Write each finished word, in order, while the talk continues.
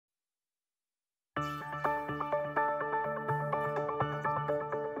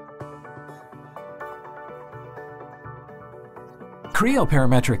Creo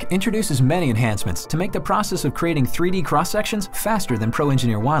Parametric introduces many enhancements to make the process of creating 3D cross-sections faster than Pro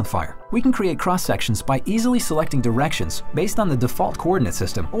Engineer Wildfire. We can create cross-sections by easily selecting directions based on the default coordinate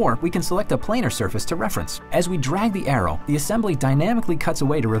system, or we can select a planar surface to reference. As we drag the arrow, the assembly dynamically cuts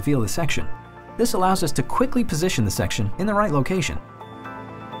away to reveal the section. This allows us to quickly position the section in the right location.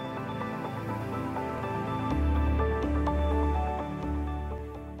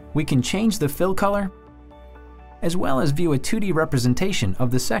 We can change the fill color, as well as view a 2D representation of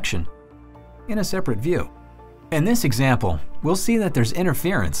the section in a separate view. In this example, we'll see that there's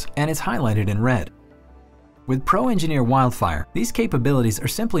interference and it's highlighted in red. With Pro Engineer Wildfire, these capabilities are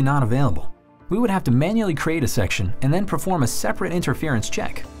simply not available. We would have to manually create a section and then perform a separate interference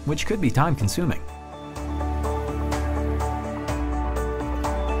check, which could be time-consuming.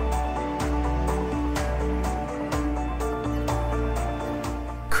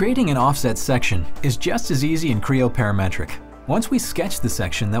 Creating an offset section is just as easy in Creo Parametric. Once we sketch the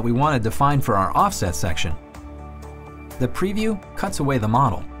section that we want to define for our offset section, the preview cuts away the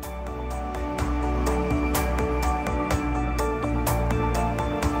model.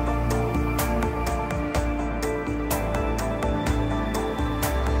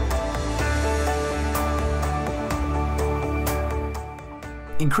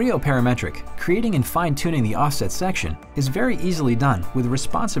 In Creo Parametric, creating and fine-tuning the offset section is very easily done with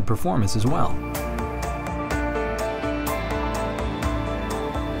responsive performance as well.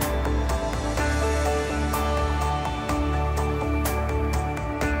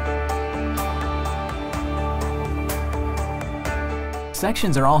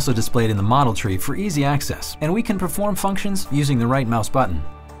 Sections are also displayed in the model tree for easy access, and we can perform functions using the right mouse button.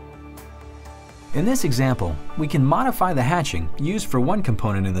 In this example, we can modify the hatching used for one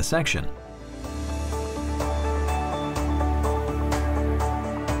component in the section.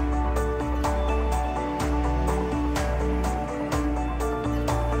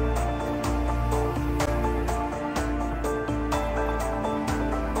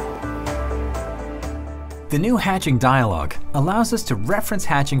 The new hatching dialog allows us to reference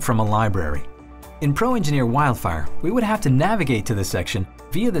hatching from a library. In Pro Engineer Wildfire, we would have to navigate to the section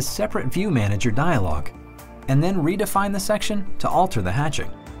via the Separate View Manager dialog, and then redefine the section to alter the hatching.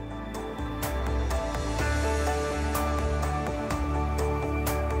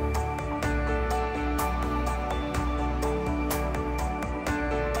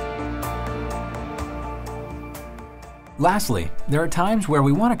 Lastly, there are times where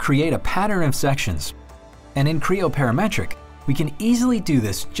we want to create a pattern of sections, and in Creo Parametric, we can easily do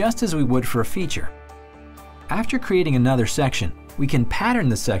this just as we would for a feature. After creating another section, we can pattern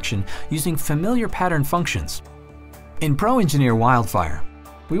the section using familiar pattern functions. In Pro Engineer Wildfire,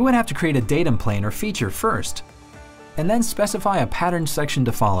 we would have to create a datum plane or feature first, and then specify a patterned section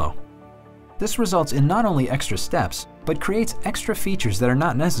to follow. This results in not only extra steps, but creates extra features that are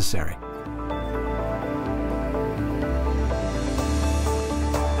not necessary.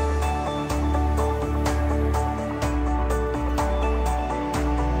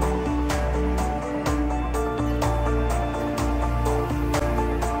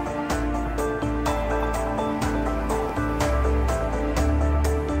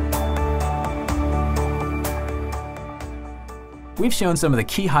 We've shown some of the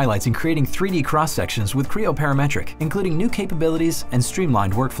key highlights in creating 3D cross-sections with Creo Parametric, including new capabilities and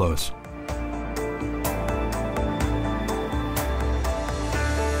streamlined workflows.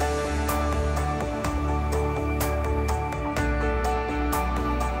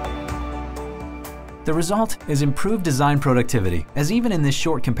 The result is improved design productivity, as even in this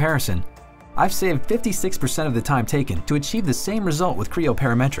short comparison, I've saved 56% of the time taken to achieve the same result with Creo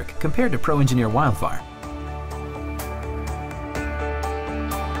Parametric compared to Pro Engineer Wildfire.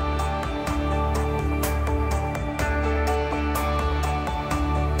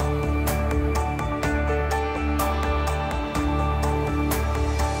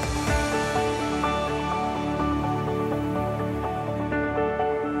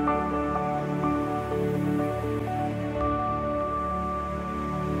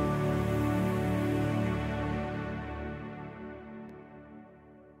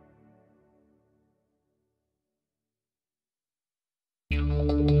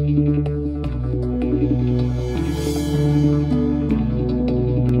 Thank you.